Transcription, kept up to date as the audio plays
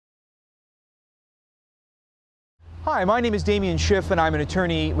Hi, my name is Damian Schiff and I'm an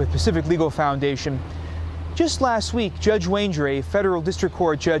attorney with Pacific Legal Foundation. Just last week, Judge Wanger, a federal district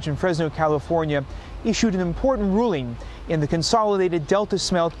court judge in Fresno, California, issued an important ruling in the consolidated Delta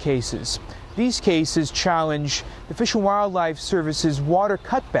smelt cases. These cases challenge the Fish and Wildlife Service's water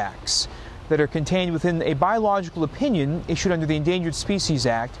cutbacks that are contained within a biological opinion issued under the Endangered Species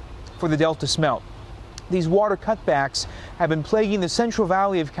Act for the Delta smelt. These water cutbacks have been plaguing the Central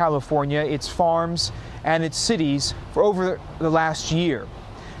Valley of California, its farms, and its cities for over the last year.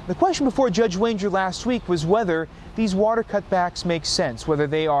 The question before Judge Wanger last week was whether these water cutbacks make sense, whether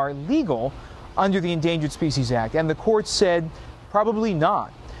they are legal under the Endangered Species Act. And the court said probably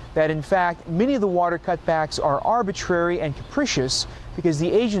not, that in fact many of the water cutbacks are arbitrary and capricious because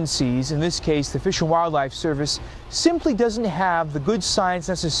the agencies, in this case the Fish and Wildlife Service, simply doesn't have the good science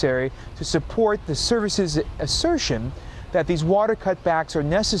necessary to support the service's assertion that these water cutbacks are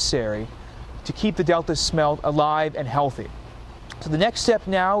necessary to keep the Delta smelt alive and healthy. So the next step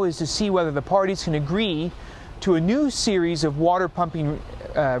now is to see whether the parties can agree to a new series of water pumping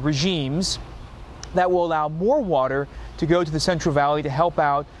regimes that will allow more water to go to the Central Valley to help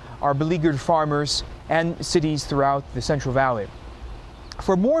out our beleaguered farmers and cities throughout the Central Valley.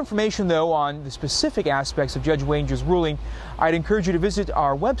 For more information, though, on the specific aspects of Judge Wanger's ruling, I'd encourage you to visit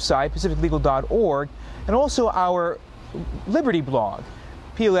our website, pacificlegal.org, and also our Liberty blog,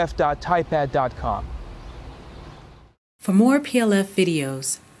 plf.typepad.com. For more PLF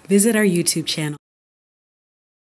videos, visit our YouTube channel.